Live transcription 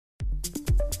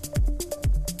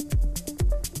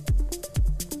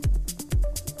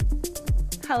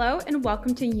Hello and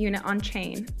welcome to Unit on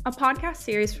Chain, a podcast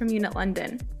series from Unit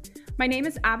London. My name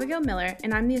is Abigail Miller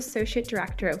and I'm the Associate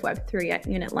Director of Web3 at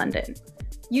Unit London.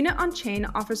 Unit on Chain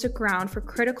offers a ground for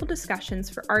critical discussions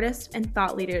for artists and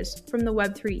thought leaders from the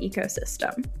Web3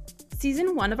 ecosystem.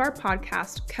 Season 1 of our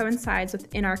podcast coincides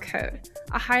with In Our Code,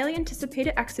 a highly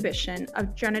anticipated exhibition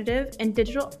of generative and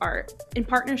digital art in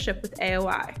partnership with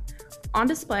AOI, on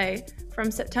display from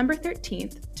September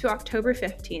 13th to October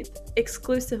 15th,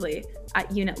 exclusively at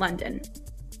Unit London.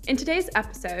 In today's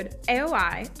episode,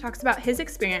 AOI talks about his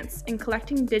experience in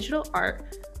collecting digital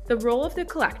art, the role of the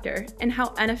collector, and how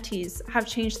NFTs have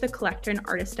changed the collector and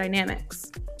artist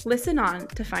dynamics. Listen on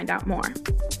to find out more.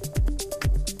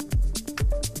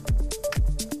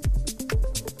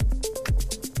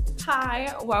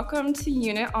 Hi, welcome to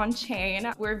Unit on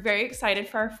Chain. We're very excited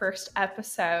for our first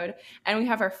episode, and we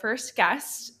have our first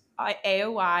guest,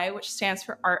 AOI, which stands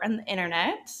for Art on the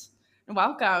Internet.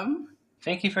 Welcome.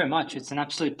 Thank you very much. It's an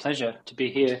absolute pleasure to be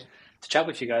here to chat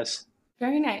with you guys.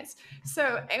 Very nice.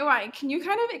 So, AOI, can you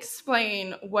kind of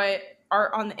explain what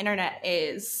Art on the Internet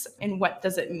is and what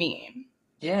does it mean?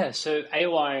 Yeah, so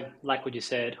AOI, like what you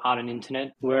said, Art and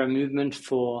Internet, we're a movement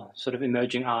for sort of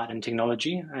emerging art and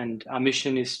technology. And our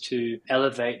mission is to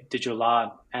elevate digital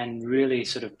art and really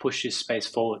sort of push this space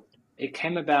forward. It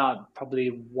came about probably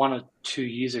 1 or 2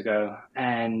 years ago,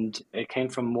 and it came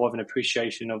from more of an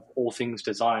appreciation of all things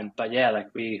design. But yeah, like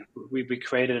we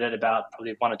created it about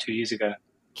probably 1 or 2 years ago.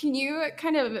 Can you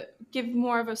kind of give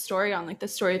more of a story on like the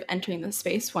story of entering the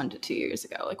space 1 to 2 years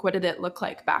ago? Like what did it look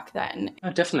like back then?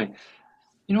 Oh, definitely.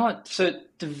 You know what? So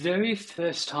the very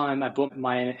first time I bought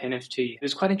my NFT, it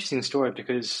was quite an interesting story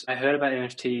because I heard about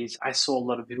NFTs. I saw a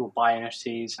lot of people buy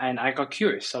NFTs and I got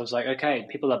curious. I was like, okay,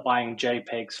 people are buying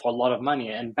JPEGs for a lot of money.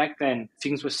 And back then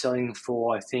things were selling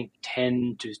for, I think,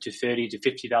 $10,000 to $30,000 to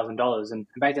 $50,000. And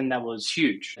back then that was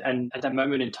huge. And at that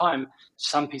moment in time,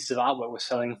 some pieces of artwork were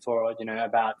selling for,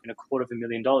 about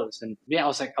 $250,000. And yeah, I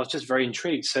was just very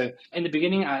intrigued. So in the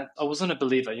beginning, I wasn't a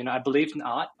believer. I believed in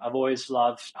art. I've always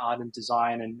loved art and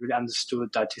design and really understood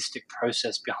the artistic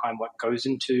process behind what goes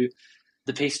into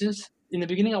the pieces. In the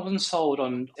beginning, I wasn't sold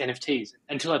on NFTs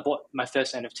until I bought my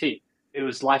first NFT. It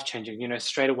was life-changing.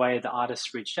 Straight away the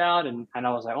artist reached out and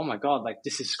I was like, oh my God, like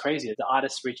this is crazy. The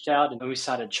artist reached out and we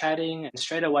started chatting and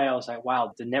straight away I was like,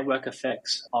 wow, the network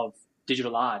effects of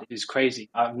digital art is crazy.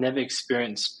 I've never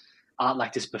experienced art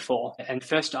like this before. And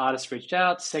first, the artist reached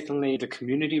out. Secondly, the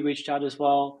community reached out as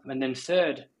well. And then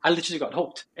third, I literally got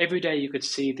hooked. Every day you could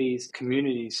see these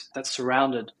communities that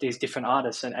surrounded these different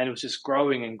artists and it was just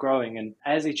growing and growing. And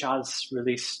as each artist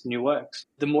released new works,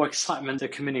 the more excitement the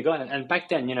community got. And back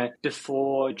then,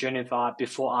 before generative art,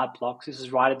 before art blocks, this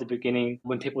is right at the beginning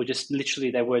when people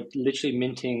they were literally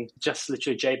minting just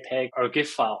literally JPEG or a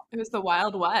GIF file. It was the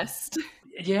Wild West.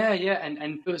 Yeah.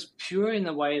 And it was pure in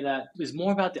the way that it was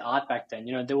more about the art back then.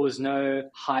 There was no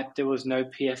hype, there was no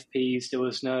PFPs, there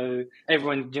was no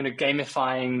everyone,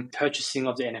 gamifying purchasing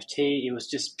of the NFT. It was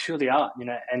just purely art,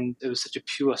 and it was such a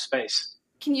pure space.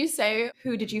 Can you say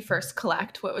who did you first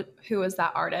collect? Who was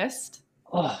that artist?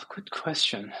 Oh, good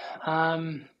question.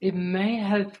 It may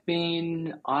have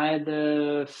been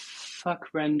either Fuck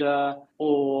Render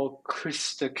or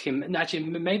Krista Kim. Actually,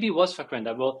 maybe it was Fuck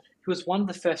Render. Well, he was one of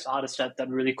the first artists that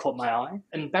really caught my eye.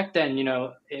 And back then,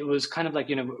 it was kind of like,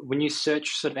 when you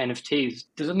search sort of NFTs,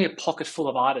 there's only a pocket full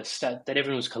of artists that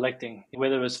everyone was collecting,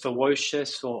 whether it was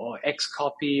Ferocious or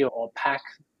Xcopy or Pack.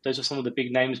 Those were some of the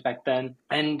big names back then.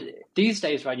 And these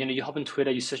days, right, you hop on Twitter,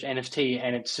 you search NFT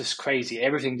and it's just crazy.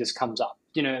 Everything just comes up.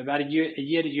 About a year to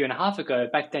year and a half ago,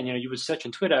 back then, you would search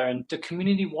on Twitter and the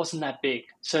community wasn't that big.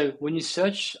 So when you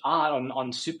search art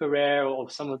on Super Rare or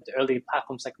some of the early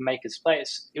platforms like Maker's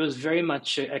Place, it was very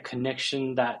much a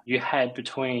connection that you had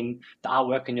between the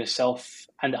artwork and yourself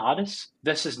and the artist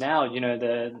versus now,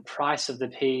 the price of the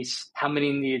piece, how many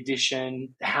in the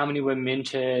edition, how many were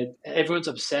minted. Everyone's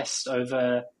obsessed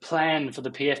over plan for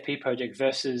the PFP project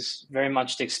versus very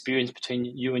much the experience between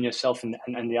you and yourself and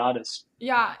the artist.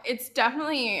 Yeah, it's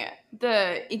definitely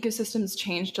the ecosystem's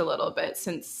changed a little bit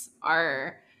since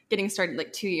our getting started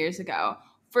like 2 years ago.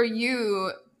 For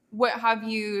you, what have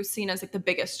you seen as like the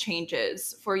biggest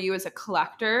changes for you as a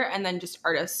collector and then just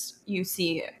artists you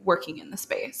see working in the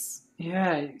space?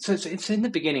 Yeah, so it's in the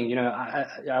beginning, I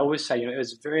always say, it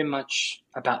was very much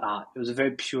about art. It was a very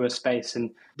pure space.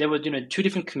 And there were, two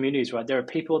different communities, right? There are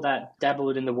people that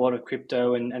dabbled in the world of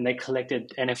crypto and they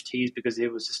collected NFTs because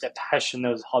it was just their passion,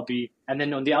 there was a hobby. And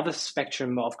then on the other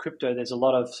spectrum of crypto, there's a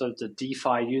lot of sort of the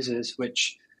DeFi users,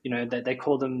 which they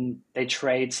call them, they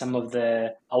trade some of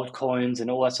the altcoins and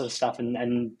all that sort of stuff.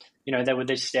 And they were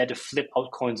just there to flip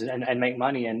altcoins and make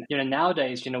money. And,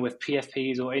 nowadays, with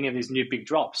PFPs or any of these new big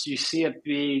drops, you see a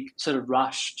big sort of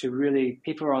rush to really,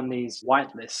 people are on these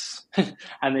whitelists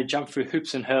and they jump through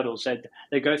hoops and hurdles.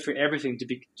 They go through everything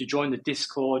to join the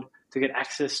Discord, to get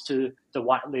access to the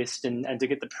whitelist and to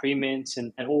get the pre-mints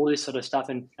and all this sort of stuff.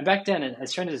 And back then,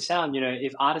 as strange as it sounds,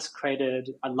 if artists created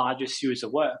a larger series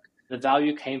of work, the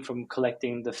value came from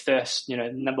collecting the first,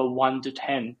 number 1 to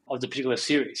 10 of the particular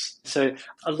series. So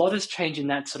a lot has changed in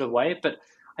that sort of way. But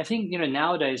I think,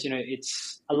 nowadays,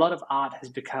 it's a lot of art has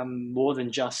become more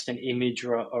than just an image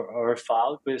or a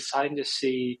file. We're starting to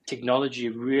see technology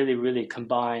really, really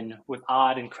combine with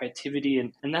art and creativity.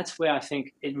 And that's where I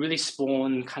think it really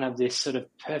spawned kind of this sort of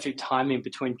perfect timing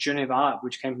between generative art,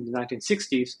 which came from the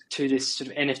 1960s, to this sort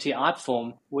of NFT art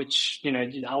form, which,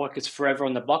 artwork is forever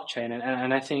on the blockchain.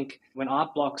 And I think when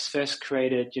art blocks first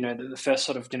created, the first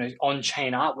sort of,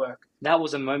 on-chain artwork, that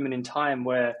was a moment in time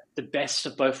where the best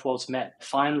of both worlds met.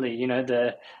 Finally,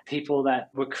 the people that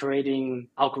were creating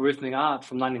algorithmic art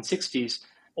from 1960s,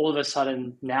 all of a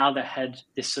sudden now they had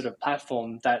this sort of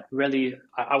platform that really,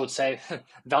 I would say,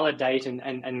 validate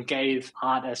and gave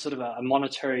art as sort of a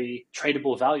monetary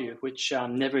tradable value, which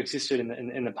never existed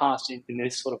in the past in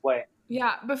this sort of way.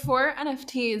 Yeah. Before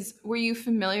NFTs, were you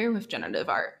familiar with generative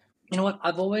art? You know what?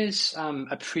 I've always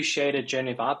appreciated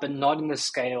generative art, but not in the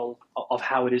scale of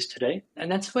how it is today. And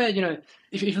that's where,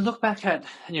 if you look back at,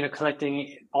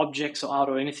 collecting objects or art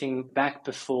or anything back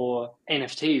before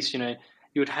NFTs,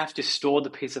 you would have to store the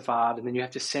piece of art and then you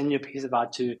have to send your piece of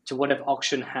art to whatever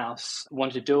auction house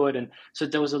wanted to do it. And so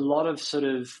there was a lot of sort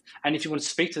of, and if you want to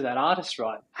speak to that artist,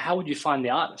 right, how would you find the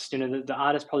artist? The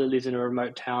artist probably lives in a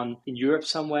remote town in Europe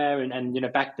somewhere.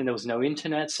 And back then there was no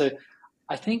internet. So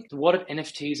I think what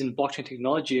NFTs and blockchain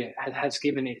technology has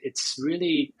given it, it's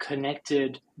really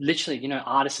connected literally,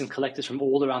 artists and collectors from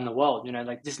all around the world.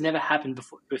 Like this never happened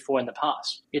before in the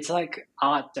past. It's like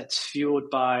art that's fueled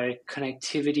by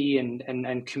connectivity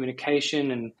and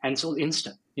communication and it's all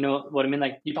instant. You know what I mean?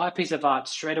 Like you buy a piece of art,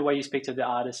 straight away you speak to the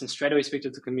artist and straight away you speak to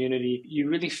the community. You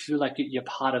really feel like you're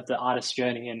part of the artist's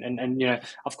journey. And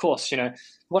of course,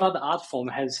 what other art form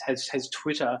has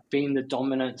Twitter been the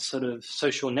dominant sort of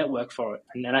social network for it?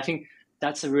 And I think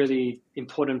that's a really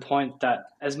important point, that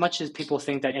as much as people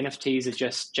think that NFTs are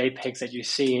just JPEGs that you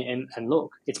see and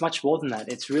look, it's much more than that.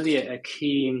 It's really a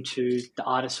key into the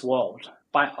artist's world.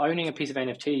 By owning a piece of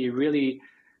NFT, you really,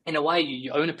 in a way,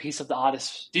 you own a piece of the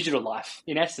artist's digital life,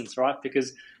 in essence, right?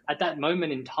 Because at that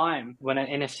moment in time, when an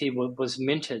NFT was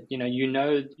minted, you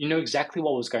know exactly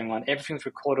what was going on. Everything's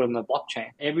recorded on the blockchain.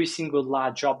 Every single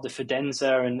large drop, the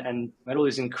Fidenza and all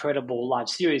these incredible large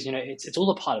series, it's all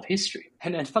a part of history.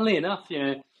 And funnily enough,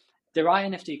 there are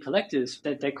NFT collectors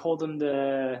that they call them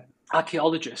the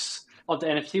archaeologists of the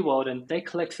NFT world, and they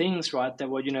collect things, right, that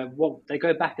were, they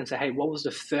go back and say, hey, what was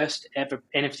the first ever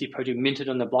NFT project minted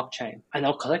on the blockchain? And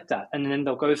they'll collect that. And then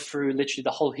they'll go through literally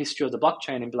the whole history of the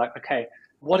blockchain and be like, okay,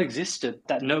 what existed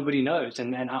that nobody knows?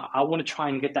 And I want to try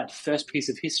and get that first piece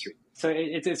of history. So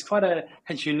it's quite a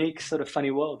unique sort of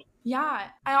funny world. Yeah.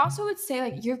 I also would say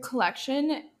like your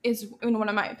collection is, in one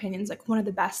of my opinions, like one of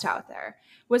the best out there.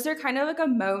 Was there kind of like a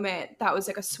moment that was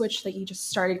like a switch that you just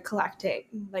started collecting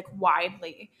like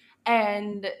widely?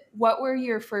 And what were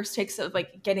your first takes of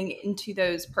like getting into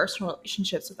those personal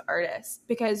relationships with artists?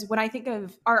 Because when I think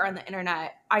of art on the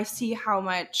internet, I see how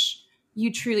much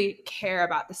you truly care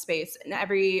about the space, and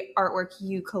every artwork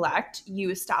you collect, you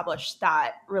establish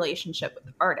that relationship with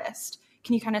the artist.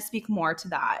 Can you kind of speak more to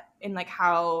that and like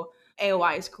how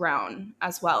AOI has grown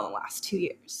as well in the last 2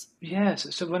 years?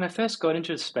 Yes. So when I first got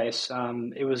into the space,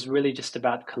 it was really just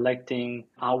about collecting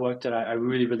artwork that I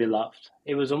really, really loved.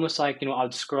 It was almost like,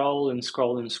 I'd scroll and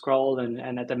scroll and scroll.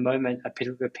 And at the moment, a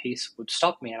particular piece would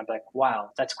stop me. And I'd be like, wow,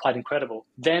 that's quite incredible.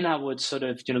 Then I would sort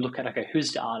of, look at, okay,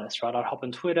 who's the artist, right? I'd hop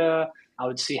on Twitter. I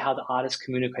would see how the artist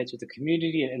communicates with the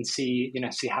community and see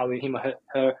how him or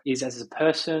her is as a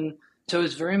person. So it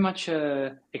was very much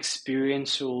a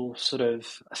experiential sort of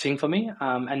thing for me.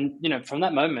 And, from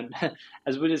that moment,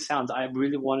 as weird as it sounds, I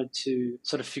really wanted to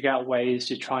sort of figure out ways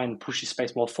to try and push the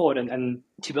space more forward. And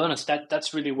to be honest,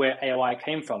 that's really where AOI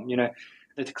came from.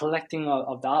 The collecting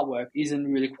of the artwork isn't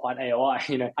really quite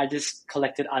AOI. I just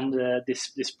collected under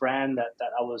this brand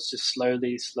that I was just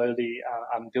slowly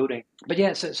building. But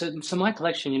yeah, so my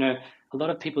collection, a lot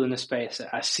of people in the space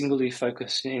are singularly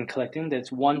focused in collecting.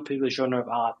 There's one particular genre of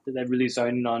art that they're really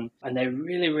zoning on, and they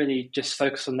really, really just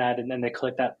focus on that, and then they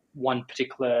collect that one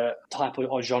particular type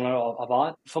or genre of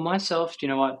art. For myself, you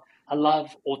know what? I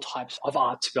love all types of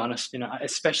art, to be honest,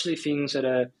 especially things that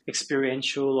are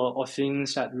experiential or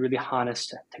things that really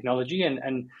harness technology.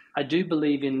 And I do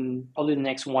believe in probably the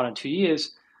next 1 or 2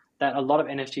 years that a lot of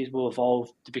NFTs will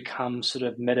evolve to become sort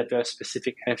of metaverse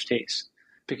specific NFTs.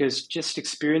 Because just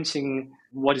experiencing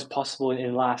what is possible in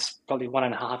the last probably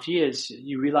 1.5 years,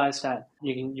 you realize that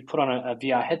you put on a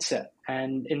VR headset,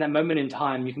 and in that moment in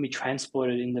time, you can be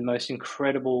transported in the most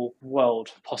incredible world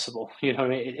possible.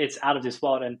 It's out of this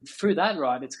world, and through that,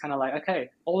 right, it's kind of like,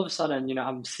 okay, all of a sudden,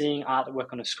 I'm seeing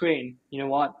artwork on a screen. You know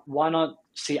what? Why not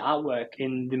see artwork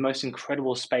in the most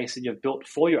incredible space that you've built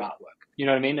for your artwork? You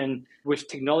know what I mean? And with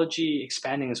technology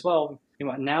expanding as well,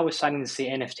 now we're starting to see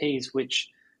NFTs, which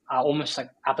are almost like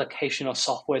application or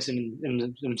softwares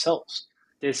in themselves.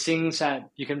 There's things that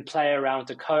you can play around with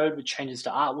the code, which changes the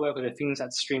artwork, or there are things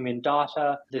that stream in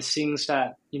data. There's things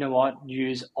that,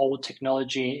 use old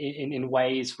technology in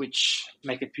ways which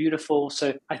make it beautiful.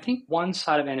 So I think one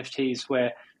side of NFTs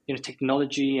where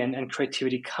technology and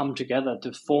creativity come together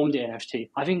to form the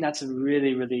NFT, I think that's a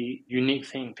really, really unique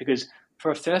thing, because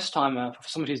for a first timer, for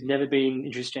someone who's never been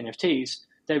introduced to NFTs,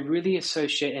 they really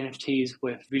associate NFTs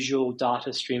with visual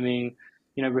data streaming.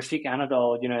 Rafik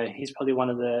Anadol, he's probably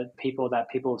one of the people that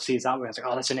people see his artwork and say,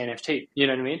 oh, that's an NFT. You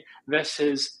know what I mean?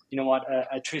 Versus,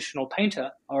 a traditional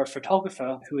painter or a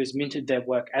photographer who has minted their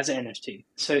work as an NFT.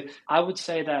 So I would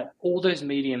say that all those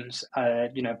mediums are,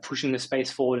 pushing the space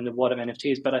forward in the world of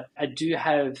NFTs. But I do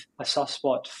have a soft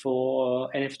spot for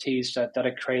NFTs that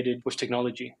are created with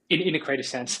technology in a creative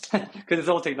sense, because it's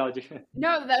all technology.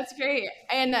 No, that's great.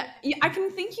 And I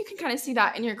think you can kind of see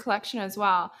that in your collection as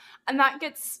well. And that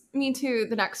gets me to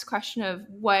the next question of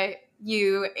what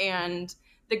you and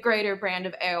the greater brand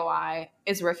of AOI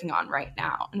is working on right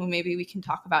now. And maybe we can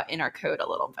talk about In Our Code a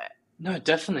little bit. No,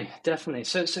 definitely.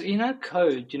 So in our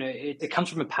code, it comes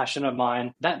from a passion of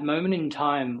mine. That moment in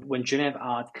time when generative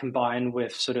art combined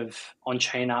with sort of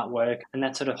on-chain artwork and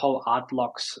that sort of whole art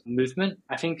blocks movement,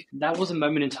 I think that was a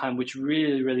moment in time which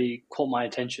really, really caught my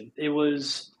attention. It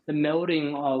was the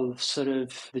melding of sort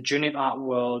of the generative art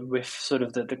world with sort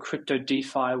of the crypto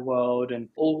DeFi world and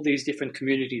all these different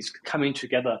communities coming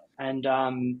together. And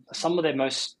some of their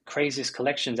most craziest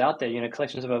collections out there,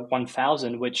 collections of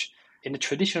 1,000, which in the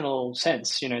traditional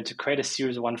sense, to create a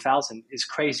series of 1,000 is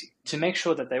crazy. To make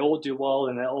sure that they all do well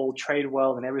and they all trade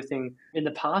well and everything in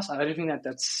the past, I don't think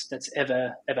that's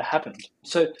ever happened.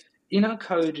 So In Our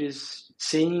Code is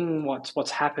seeing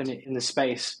what's happened in the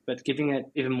space, but giving it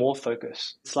even more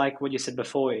focus. It's like what you said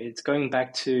before. It's going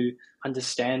back to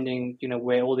understanding,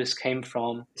 where all this came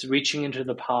from. It's reaching into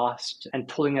the past and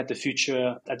pulling at the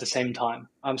future at the same time.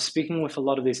 I'm speaking with a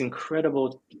lot of these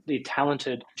incredibly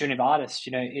talented generative artists.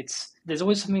 There's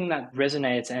always something that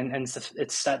resonates, and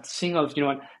it's that thing of,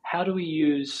 how do we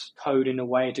use code in a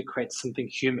way to create something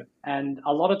human? And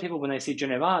a lot of people, when they see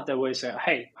generative art, they always say,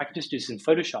 hey, I can just do this in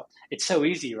Photoshop. It's so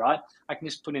easy, right? I can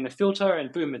just put in a filter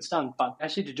and boom, it's done. But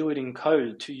actually to do it in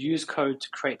code, to use code to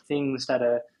create things that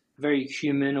are very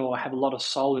human or have a lot of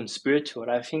soul and spirit to it,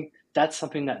 I think that's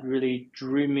something that really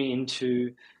drew me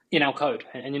into In Our Code.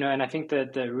 And I think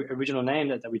that the original name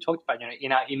that we talked about,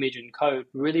 In Our Image and Code,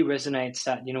 really resonates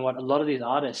that, a lot of these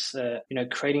artists are,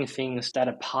 creating things that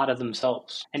are part of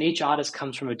themselves. And each artist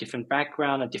comes from a different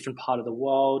background, a different part of the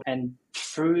world. And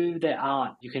through their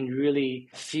art, you can really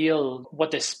feel what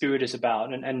their spirit is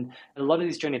about. And a lot of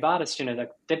these generative artists,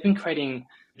 they've been creating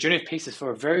generative pieces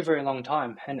for a very, very long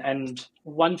time. And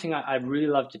one thing I really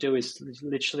love to do is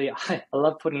literally, I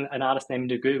love putting an artist name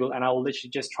into Google, and I will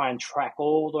literally just try and track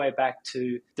all the way back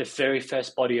to the very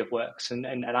first body of works.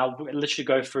 And I'll literally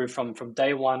go through from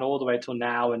day one all the way till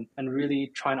now and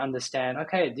really try and understand,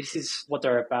 okay, this is what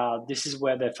they're about. This is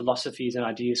where their philosophies and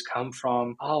ideas come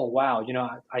from. Oh, wow.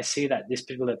 I see that this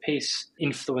particular piece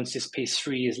influenced this piece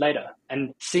 3 years later.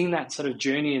 And seeing that sort of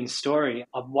journey and story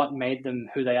of what made them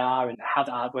who they are and how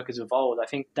the artwork has evolved, I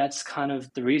think that's kind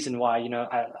of the reason why,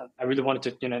 I really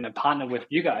wanted to, partner with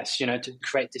you guys, to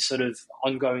create this sort of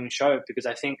ongoing show, because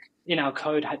I think In Our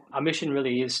Code, our mission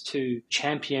really is to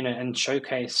champion and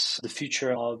showcase the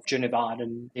future of generative art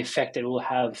and the effect it will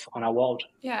have on our world.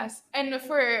 Yes. And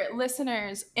for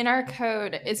listeners, In Our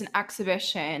Code is an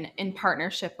exhibition in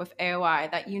partnership with AOI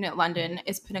that Unit London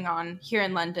is putting on here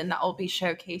in London that will be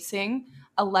showcasing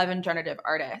 11 generative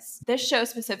artists. This show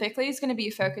specifically is going to be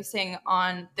focusing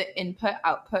on the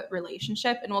input-output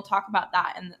relationship, and we'll talk about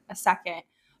that in a second.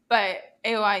 But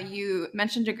AOI, you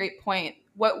mentioned a great point.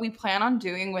 What we plan on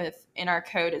doing with In Our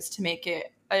Code is to make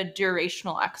it a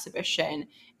durational exhibition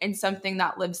and something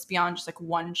that lives beyond just like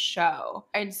one show.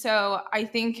 And so I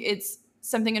think it's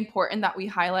something important that we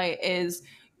highlight is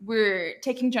we're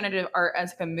taking generative art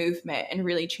as like a movement and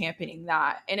really championing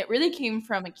that. And it really came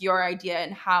from like your idea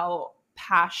and how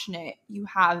passionate you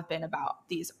have been about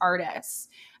these artists.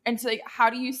 And so like, how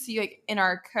do you see like in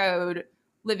our code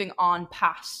living on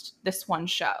past this one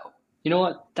show? You know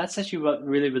what? That's actually what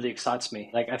really, really excites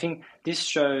me. Like, I think this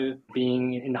show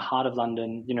being in the heart of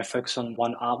London, focus on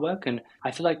one artwork. And I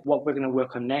feel like what we're going to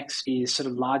work on next is sort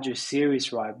of larger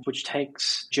series, right? Which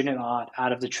takes generative art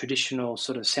out of the traditional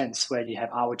sort of sense where you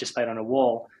have artwork displayed on a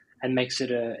wall and makes it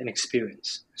an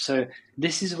experience. So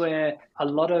this is where a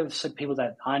lot of sort of people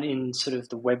that aren't in sort of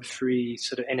the Web3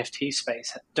 sort of NFT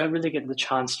space don't really get the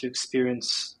chance to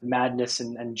experience madness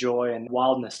and joy and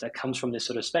wildness that comes from this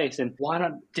sort of space. And why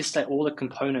not display all the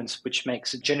components which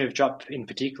makes a generative drop in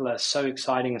particular so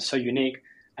exciting and so unique,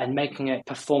 and making it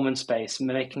performance-based,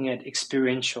 making it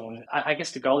experiential. I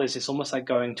guess the goal is it's almost like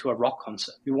going to a rock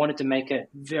concert. We wanted to make it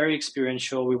very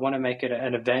experiential. We want to make it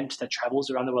an event that travels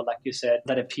around the world, like you said,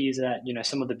 that appears at,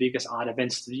 some of the biggest art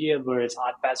events of the year, whether it's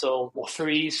Art Basel or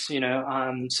Threes,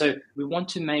 So we want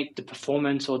to make the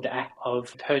performance or the act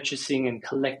of purchasing and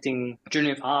collecting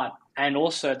generative art, and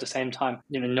also at the same time,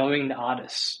 knowing the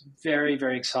artists, very,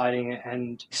 very exciting,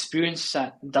 and experience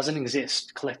that doesn't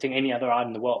exist collecting any other art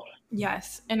in the world.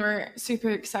 Yes, and we're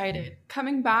super excited.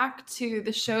 Coming back to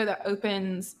the show that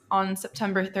opens on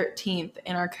September 13th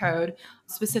in our code,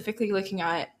 specifically looking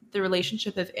at the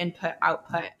relationship of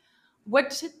input-output.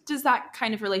 What does that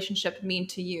kind of relationship mean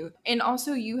to you? And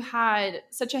also, you had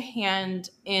such a hand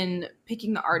in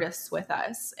picking the artists with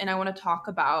us, and I want to talk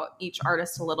about each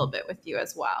artist a little bit with you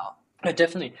as well. No,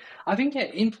 definitely. I think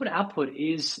input output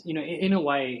is, in a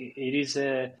way, it is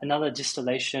another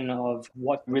distillation of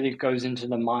what really goes into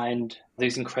the mind of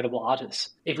these incredible artists.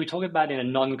 If we talk about it in a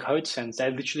non-code sense, they're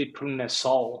literally putting their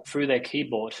soul through their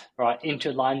keyboard, right,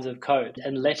 into lines of code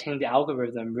and letting the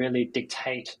algorithm really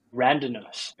dictate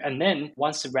randomness. And then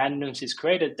once the randomness is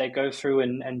created, they go through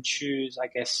and choose, I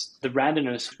guess, the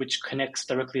randomness which connects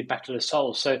directly back to the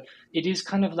soul. So it is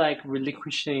kind of like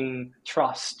relinquishing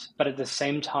trust, but at the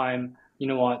same time,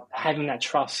 having that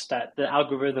trust that the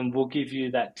algorithm will give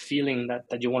you that feeling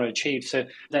that you want to achieve. So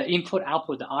the input,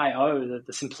 output, the I/O,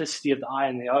 the simplicity of the I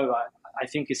and the O, I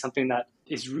think is something that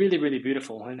is really, really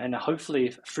beautiful. And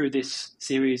hopefully through this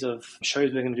series of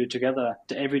shows we're going to do together,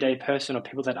 the everyday person or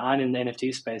people that aren't in the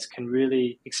NFT space can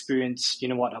really experience,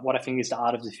 what I think is the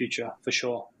art of the future for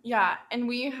sure. Yeah, and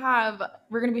we're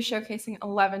going to be showcasing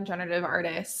 11 generative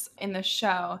artists in the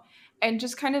show. And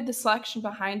just kind of the selection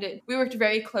behind it, we worked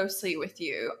very closely with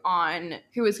you on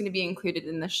who was going to be included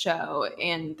in the show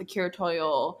and the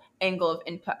curatorial angle of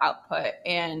input output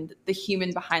and the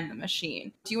human behind the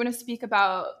machine. Do you want to speak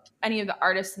about any of the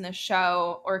artists in the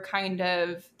show or kind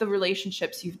of the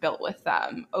relationships you've built with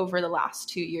them over the last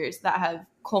 2 years that have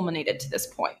culminated to this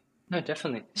point? No,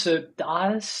 definitely. So the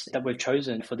artists that we've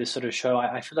chosen for this sort of show,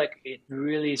 I feel like it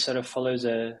really sort of follows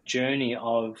a journey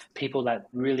of people that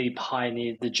really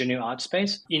pioneered the generative art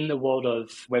space in the world of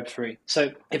Web3.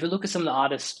 So if we look at some of the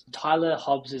artists, Tyler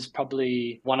Hobbs is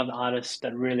probably one of the artists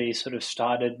that really sort of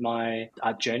started my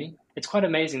art journey. It's quite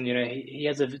amazing, he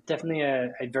has definitely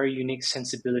a very unique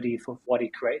sensibility for what he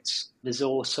creates. There's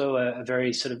also a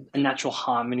very sort of a natural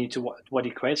harmony to what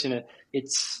he creates.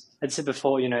 It's, as I said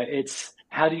before, it's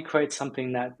how do you create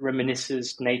something that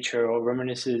reminisces nature or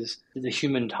reminisces the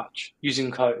human touch using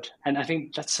code? And I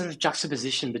think that sort of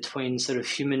juxtaposition between sort of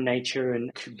human nature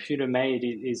and computer made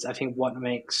is I think what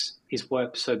makes his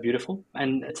work so beautiful.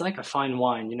 And it's like a fine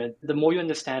wine, the more you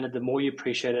understand it, the more you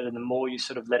appreciate it, and the more you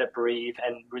sort of let it breathe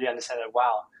and really understand that,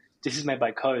 wow, this is made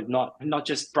by code, not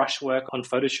just brushwork on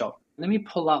Photoshop. Let me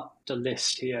pull up the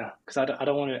list here because I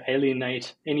don't want to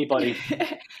alienate anybody.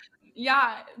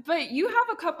 Yeah, but you have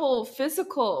a couple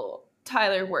physical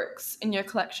Tyler works in your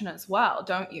collection as well,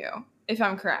 don't you? If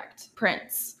I'm correct,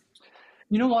 prints.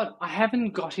 You know what? I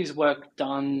haven't got his work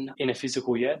done in a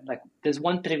physical yet. Like, there's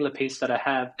one particular piece that I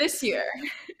have. This year.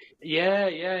 Yeah.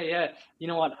 You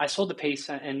know what? I saw the piece,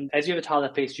 and as you have a Tyler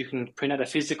piece, you can print out a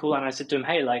physical. And I said to him,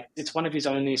 hey, like, it's one of his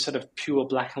only sort of pure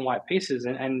black and white pieces.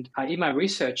 And in my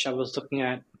research, I was looking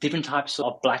at different types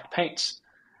of black paints.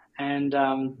 And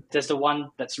there's the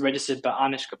one that's registered by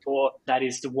Anish Kapoor that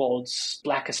is the world's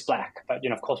blackest black. But,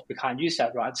 of course, we can't use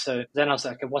that, right? So then I was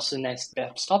like, okay, what's the next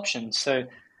best option? So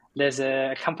there's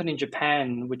a company in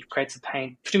Japan which creates a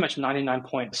paint pretty much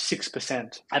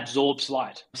 99.6% absorbs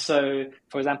light. So,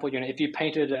 for example, if you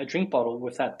painted a drink bottle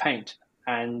with that paint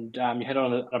and you had it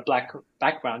on a black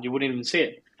background, you wouldn't even see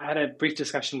it. I had a brief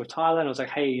discussion with Tyler, and I was like,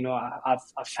 hey,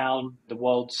 I've found the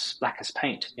world's blackest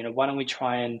paint. Why don't we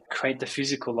try and create the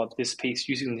physical of this piece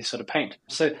using this sort of paint?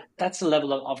 So that's the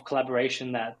level of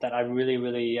collaboration that I really,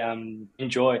 really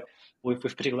enjoy with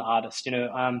particular artists,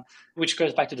 which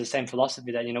goes back to the same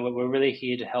philosophy that, we're really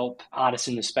here to help artists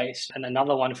in the space. And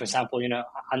another one, for example,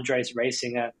 Andre's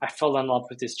racing, I fell in love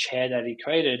with this chair that he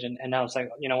created. And I was like,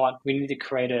 you know what, we need to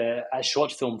create a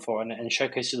short film for it and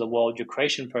showcase to the world your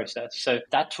creation process. So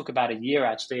that took about a year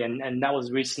actually. And that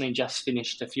was recently just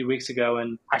finished a few weeks ago,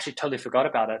 and I actually totally forgot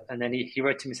about it. And then he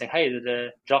wrote to me saying, hey,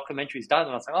 the documentary's done.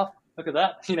 And I was like, oh, look at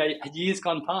that. A year's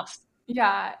gone past.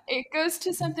 Yeah, it goes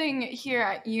to something here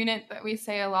at Unit that we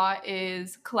say a lot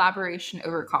is collaboration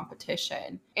over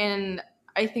competition. And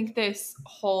I think this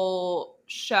whole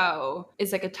show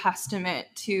is like a testament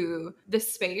to the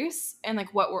space and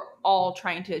like what we're all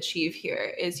trying to achieve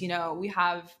here is,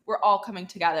 we're all coming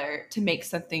together to make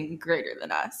something greater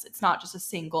than us. It's not just a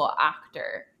single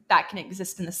actor that can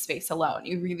exist in the space alone.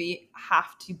 You really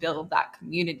have to build that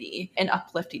community and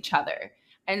uplift each other.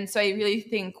 And so I really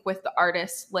think with the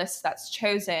artist list that's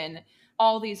chosen,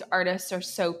 all these artists are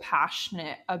so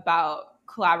passionate about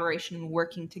collaboration and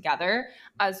working together,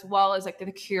 as well as like the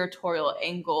curatorial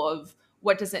angle of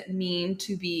what does it mean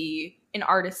to be an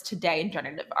artist today in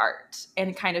generative art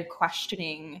and kind of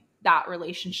questioning that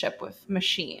relationship with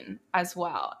machine as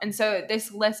well. And so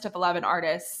this list of 11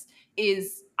 artists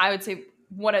is, I would say,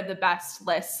 one of the best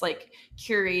lists, like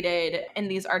curated, and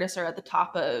these artists are at the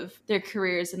top of their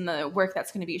careers, and the work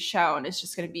that's going to be shown is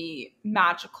just going to be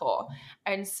magical.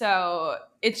 And so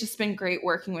it's just been great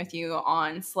working with you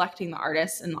on selecting the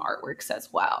artists and the artworks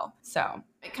as well. So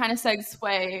it kind of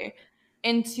segue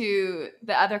into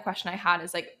the other question I had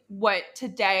is like, what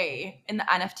today in the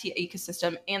NFT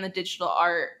ecosystem and the digital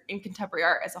art and contemporary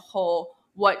art as a whole,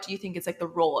 what do you think is like the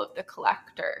role of the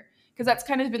collector? Because that's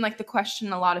kind of been like the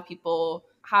question a lot of people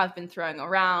have been throwing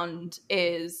around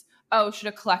is, oh, should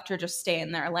a collector just stay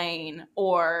in their lane?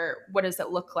 Or what does it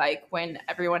look like when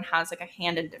everyone has like a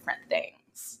hand in different things?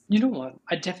 You know what?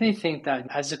 I definitely think that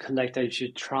as a collector, you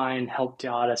should try and help the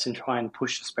artists and try and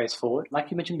push the space forward.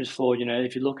 Like you mentioned before,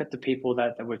 if you look at the people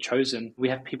that were chosen, we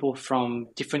have people from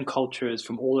different cultures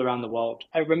from all around the world.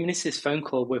 I reminisce this phone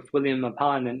call with William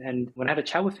Mapan, and when I had a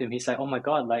chat with him, he's like, oh my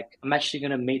God, like I'm actually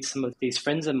going to meet some of these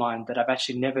friends of mine that I've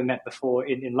actually never met before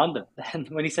in London. And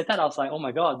when he said that, I was like, oh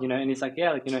my God, and he's like,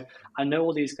 yeah, like, I know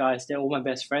all these guys, they're all my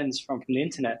best friends from the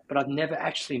internet, but I've never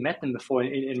actually met them before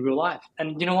in real life.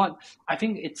 And you know what? I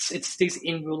think it's these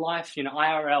in real life,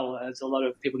 IRL, as a lot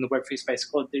of people in the Web3 space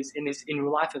call it, these in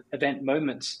real life event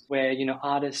moments where,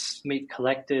 artists meet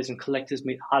collectors and collectors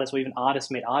meet artists, or even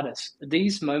artists meet artists.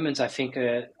 These moments, I think,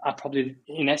 are probably,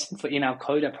 in essence, for in our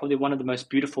code, are probably one of the most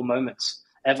beautiful moments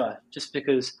ever, just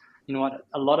because, you know what,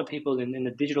 a lot of people in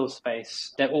the digital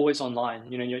space, they're always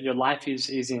online. Your life is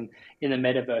in the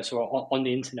metaverse or on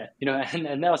the internet,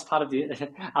 and that was part of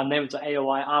our name was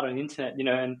AOI, art on the internet,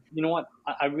 and you know what,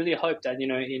 I really hope that,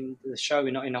 in the show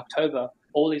in October,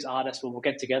 all these artists will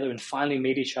get together and finally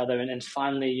meet each other and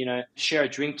finally, share a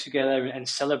drink together and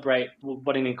celebrate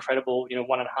what an incredible,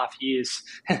 1.5 years,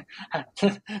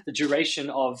 the duration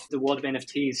of the world of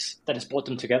NFTs that has brought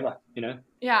them together,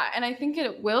 Yeah, and I think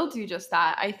it will do just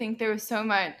that. I think there was so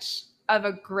much of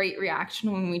a great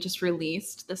reaction when we just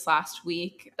released this last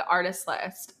week, the artist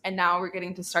list, and now we're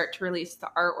getting to start to release the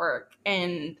artwork.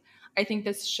 And I think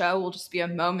this show will just be a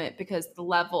moment because the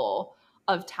level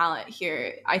of talent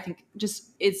here, I think, just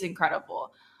is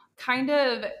incredible. Kind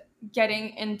of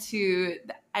getting into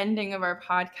the ending of our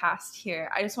podcast here,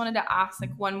 I just wanted to ask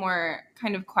like one more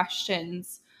kind of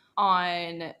questions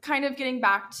on kind of getting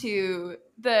back to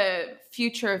the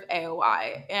future of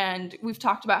AOI. And we've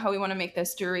talked about how we want to make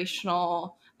this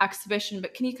durational exhibition,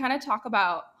 but can you kind of talk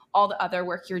about all the other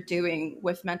work you're doing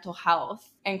with mental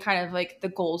health and kind of like the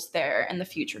goals there and the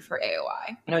future for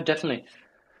AOI? No, definitely.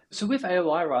 So with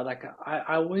AOI, right, like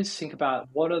I always think about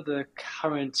what are the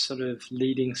current sort of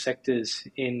leading sectors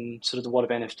in sort of the world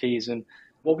of NFTs. And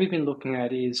what we've been looking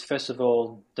at is, first of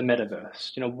all, the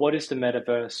metaverse. What is the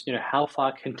metaverse? How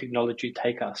far can technology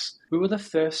take us? We were the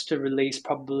first to release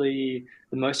probably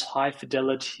the most high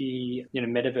fidelity,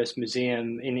 metaverse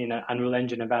museum in an Unreal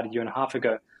Engine about 1.5 years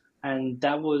ago. And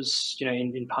that was,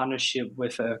 in partnership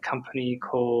with a company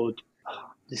called,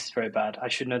 this is very bad. I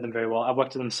should know them very well. I've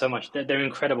worked with them so much. They're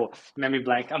incredible. Memory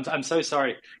blank. I'm so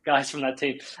sorry, guys from that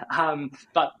team.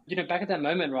 But, back at that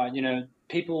moment, right,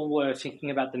 people were thinking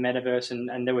about the metaverse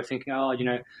and they were thinking, oh,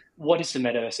 what is the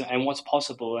metaverse and what's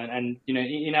possible? And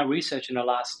in our research in the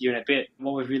last year and a bit,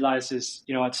 what we've realized is,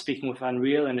 speaking with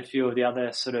Unreal and a few of the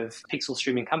other sort of pixel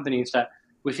streaming companies, that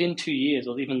within 2 years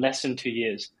or even less than 2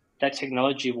 years, that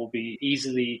technology will be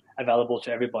easily available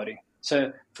to everybody.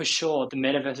 So for sure, the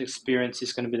metaverse experience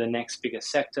is going to be the next biggest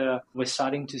sector. We're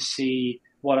starting to see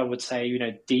what I would say,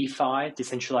 DeFi,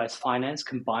 decentralized finance,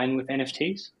 combined with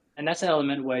NFTs. And that's an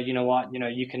element where,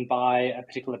 you can buy a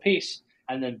particular piece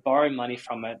and then borrow money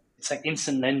from it. It's like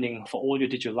instant lending for all your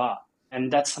digital art.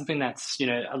 And that's something that's,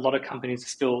 a lot of companies are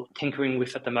still tinkering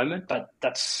with at the moment. But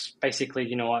that's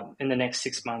basically, in the next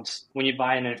 6 months, when you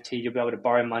buy an NFT, you'll be able to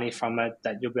borrow money from it,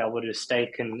 that you'll be able to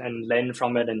stake and lend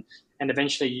from it. And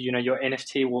eventually, your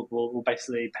NFT will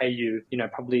basically pay you,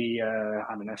 probably,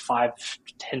 5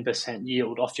 to 10%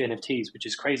 yield off your NFTs, which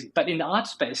is crazy. But in the art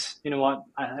space,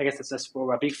 I guess that's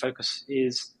where our big focus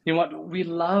is. We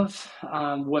love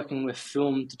working with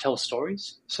film to tell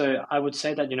stories. So I would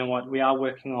say that, we are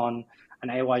working on an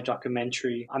AOI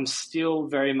documentary. I'm still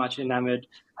very much enamored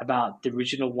about the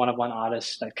original one-of-one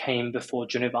artists that came before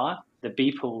Geneva Art, the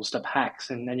Beeples, the Packs,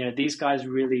 and these guys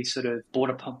really sort of brought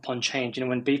upon change.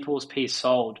 When Beeples' piece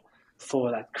sold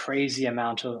for that crazy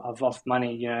amount of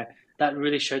money, that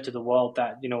really showed to the world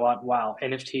that, wow,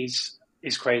 NFTs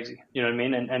is crazy, you know what I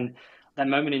mean? And that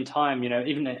moment in time,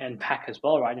 even in Pack as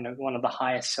well, right? One of the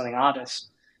highest selling artists,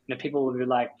 people will be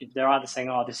like, they're either saying,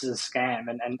 oh, this is a scam.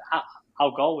 And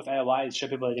our goal with AOI is to show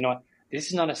people, this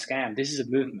is not a scam. This is a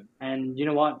movement. And you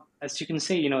know what? As you can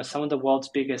see, some of the world's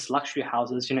biggest luxury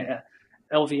houses,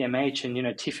 LVMH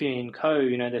and, Tiffany & Co.,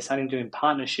 they're starting doing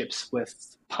partnerships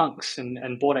with punks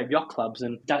and Bored Ape Yacht Clubs.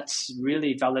 And that's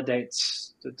really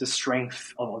validates the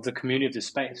strength of the community of the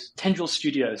space. Tendril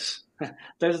Studios,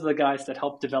 those are the guys that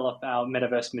helped develop our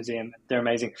Metaverse Museum. They're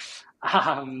amazing.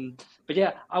 But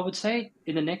yeah, I would say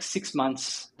in the next 6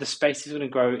 months, the space is going to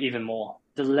grow even more.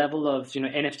 The level of,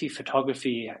 NFT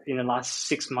photography in the last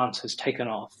 6 months has taken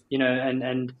off,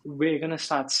 and we're going to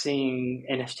start seeing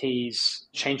NFTs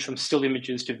change from still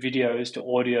images to videos to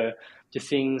audio to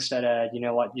things that are,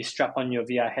 you strap on your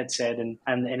VR headset and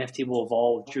the NFT will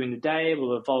evolve during the day,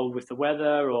 will evolve with the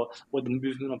weather or the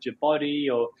movement of your body,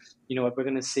 or, we're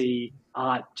going to see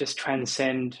art just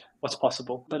transcend what's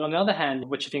possible. But on the other hand,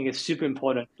 which I think is super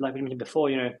important, like we mentioned before,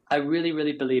 I really,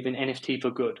 really believe in NFT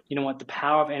for good. The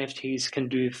power of NFTs can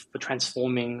do for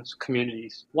transforming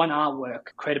communities. One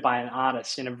artwork created by an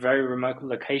artist in a very remote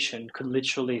location could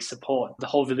literally support the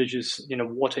whole village's,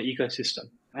 water ecosystem.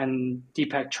 And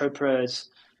Deepak Chopra's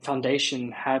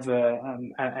foundation have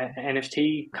an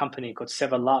NFT company called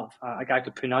Seva Love, a guy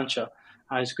called Punancha.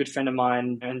 He's a good friend of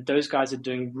mine, and those guys are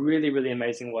doing really, really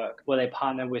amazing work where they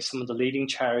partner with some of the leading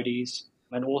charities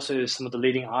and also some of the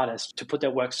leading artists to put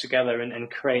their works together and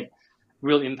create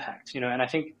real impact, And I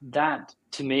think that,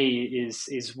 to me,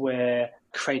 is where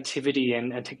creativity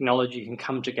and technology can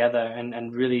come together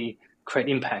and really create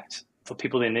impact for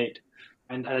people in need.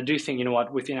 And I do think,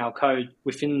 within our code,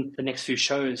 within the next few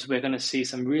shows, we're going to see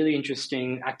some really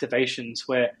interesting activations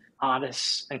where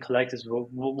artists and collectors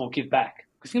will give back.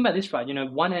 Because think about this, right?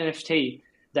 One NFT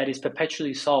that is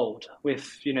perpetually sold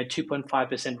with,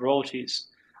 2.5% royalties.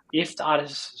 If the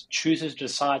artist chooses to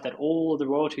decide that all of the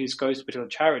royalties goes to a particular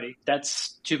charity,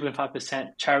 that's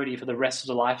 2.5% charity for the rest of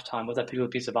the lifetime of that particular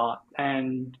piece of art.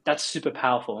 And that's super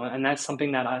powerful. And that's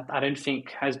something that I don't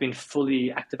think has been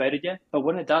fully activated yet. But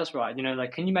when it does, right,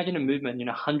 can you imagine a movement,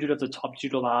 100 of the top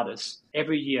digital artists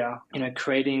every year,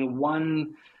 creating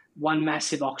one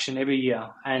massive auction every year,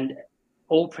 and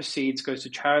all proceeds goes to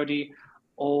charity,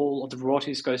 all of the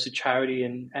royalties goes to charity,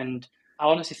 and I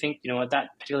honestly think, that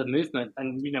particular movement,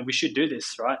 and, we should do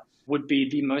this, right, would be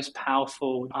the most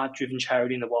powerful art-driven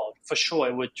charity in the world. For sure,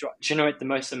 it would generate the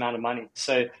most amount of money.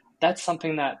 So that's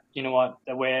something that,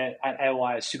 that we're at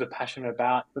AOI are super passionate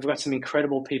about. We've got some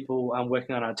incredible people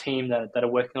working on our team that are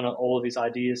working on all of these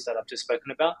ideas that I've just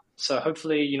spoken about. So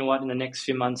hopefully, in the next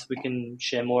few months, we can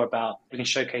share more we can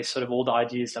showcase sort of all the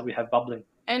ideas that we have bubbling.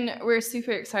 And we're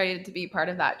super excited to be part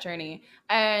of that journey.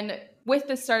 And with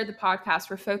the start of the podcast,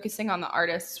 we're focusing on the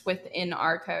artists within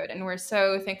our code. And we're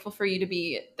so thankful for you to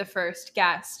be the first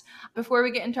guest. Before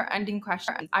we get into our ending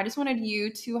question, I just wanted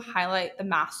you to highlight the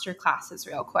master classes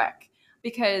real quick.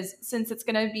 Because since it's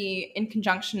going to be in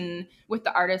conjunction with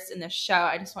the artists in this show,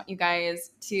 I just want you guys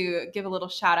to give a little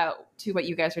shout out to what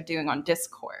you guys are doing on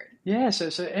Discord. Yeah,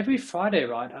 so every Friday,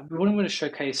 right, we want to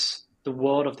showcase the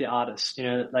world of the artist,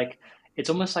 it's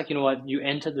almost like, you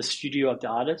enter the studio of the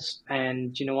artist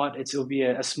and it'll be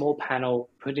a small panel,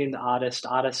 put in the artist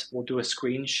will do a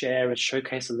screen share and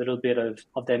showcase a little bit of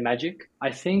their magic.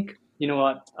 I think you know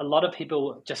what, a lot of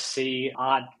people just see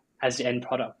art as the end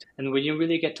product. And when you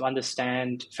really get to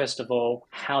understand, first of all,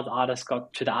 how the artist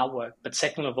got to the artwork, but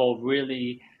second of all,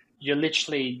 really, you're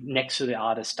literally next to the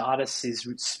artist. The artist is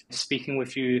speaking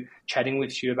with you, chatting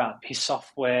with you about his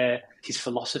software, his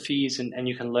philosophies, and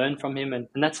you can learn from him. And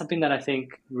that's something that I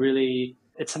think really,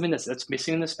 it's something that's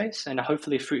missing in the space. And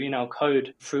hopefully through our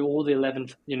code, through all the 11,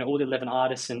 all the 11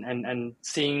 artists and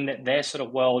seeing that their sort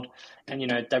of world and,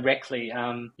 directly,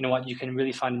 you can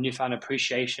really find a newfound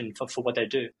appreciation for what they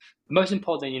do. Most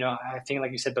importantly, I think,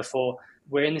 like you said before,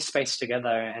 we're in this space together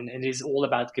and it is all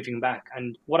about giving back.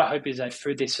 And what I hope is that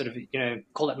through this sort of,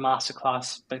 call it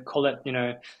masterclass, but call it,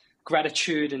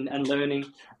 gratitude and learning,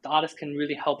 the artist can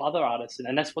really help other artists.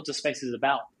 And that's what the space is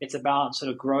about. It's about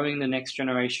sort of growing the next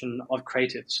generation of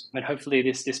creatives. And hopefully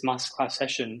this masterclass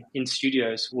session in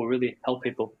studios will really help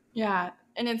people. Yeah.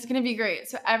 And it's going to be great.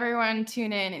 So everyone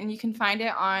tune in, and you can find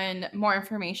it on more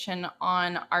information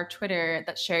on our Twitter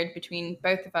that's shared between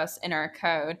both of us in our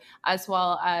code, as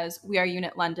well as We Are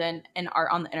Unit London and our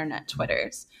On the Internet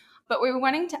Twitters. But we're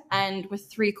wanting to end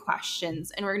with 3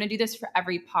 questions, and we're going to do this for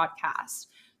every podcast.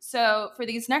 So for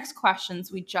these next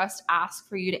questions, we just ask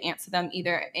for you to answer them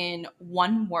either in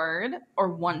 1 word or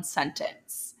 1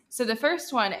 sentence. So the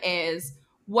first one is,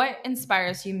 what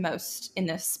inspires you most in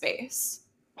this space?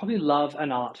 Probably love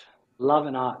and art. Love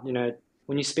and art.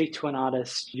 When you speak to an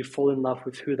artist, you fall in love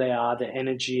with who they are, their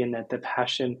energy and their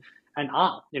passion. And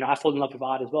art, I fall in love with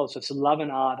art as well. So love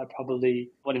and art are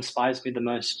probably what inspires me the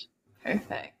most.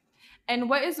 Perfect. And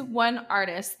what is one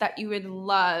artist that you would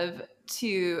love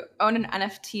to own an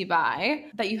NFT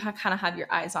by that you kind of have your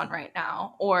eyes on right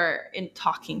now or in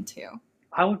talking to?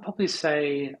 I would probably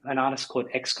say an artist called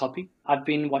Xcopy. I've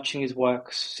been watching his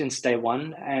work since day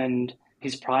one, and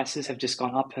his prices have just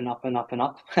gone up and up and up and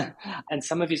up. And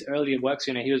some of his earlier works,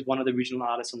 he was one of the original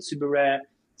artists on Super Rare.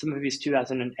 Some of his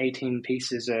 2018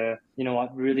 pieces are,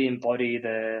 really embody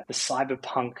the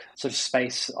cyberpunk sort of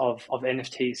space of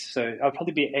NFTs. So I'll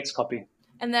probably be Xcopy.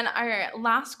 And then our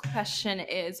last question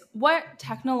is, what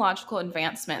technological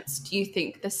advancements do you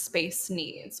think this space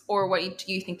needs, or what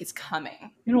do you think is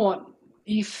coming? You know what?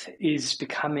 ETH is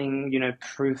becoming,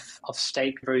 proof of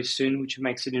stake very soon, which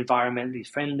makes it environmentally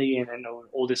friendly and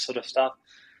all this sort of stuff.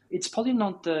 It's probably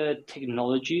not the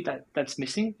technology that's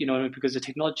missing, because the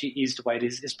technology is the way it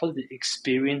is. It's probably the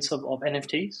experience of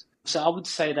NFTs. So I would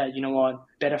say that,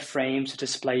 better frames to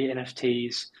display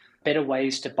NFTs, better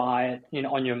ways to buy it,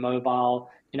 on your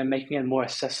mobile, making it more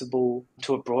accessible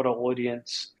to a broader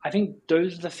audience. I think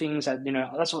those are the things that,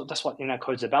 that's what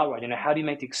code's about, right? How do you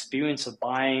make the experience of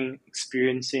buying,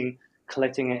 experiencing,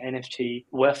 collecting an NFT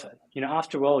worth it?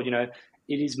 After all,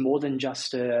 it is more than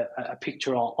just a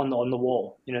picture on the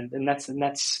wall, and that's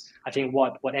I think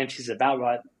what NFT is about,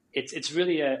 right? It's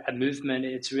really a movement.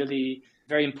 It's really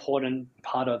very important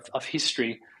part of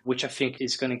history, which I think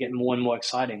is going to get more and more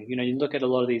exciting. You look at a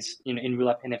lot of these, in real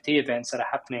life NFT events that are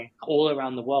happening all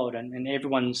around the world, and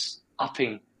everyone's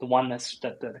upping the one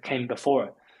that came before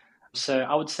it. So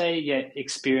I would say,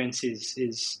 experience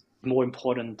is more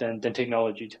important than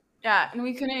technology. Yeah, and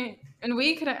we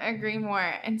couldn't agree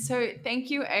more. And so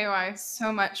thank you, AOI,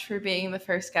 so much for being the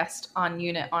first guest on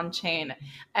Unit on Chain.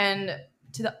 And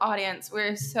to the audience,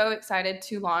 we're so excited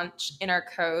to launch In Our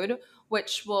Code,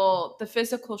 which the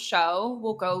physical show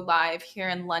will go live here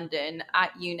in London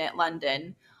at Unit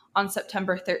London on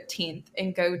September 13th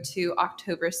and go to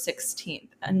October 16th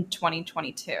in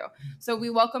 2022. So we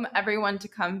welcome everyone to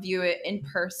come view it in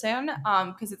person,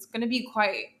 because it's going to be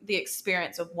quite the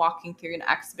experience of walking through an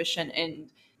exhibition and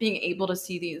being able to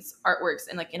see these artworks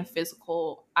in a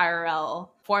physical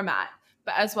IRL format.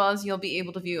 But as well as you'll be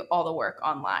able to view all the work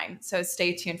online. So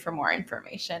stay tuned for more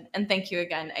information. And thank you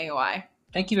again, AOI.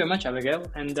 Thank you very much, Abigail.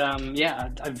 And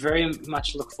I very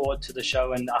much look forward to the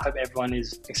show, and I hope everyone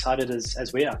is excited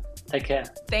as we are. Take care.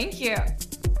 Thank you.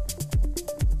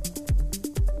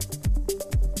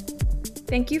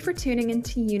 Thank you for tuning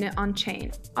into Unit on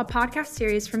Chain, a podcast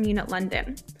series from Unit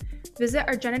London. Visit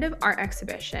our generative art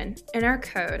exhibition, In Our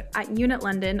Code, at Unit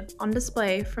London on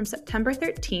display from September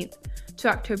 13th to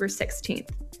October 16th.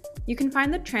 You can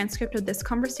find the transcript of this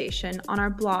conversation on our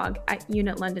blog at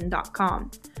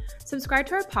unitlondon.com. Subscribe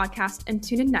to our podcast and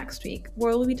tune in next week,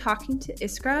 where we'll be talking to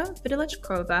Iskra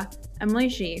Vidalichkova, Emily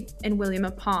G, and William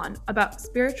Apon about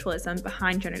spiritualism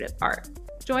behind generative art.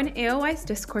 Join AOI's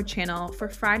Discord channel for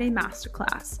Friday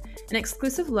Masterclass, an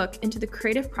exclusive look into the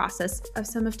creative process of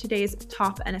some of today's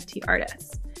top NFT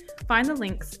artists. Find the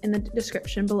links in the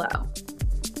description below.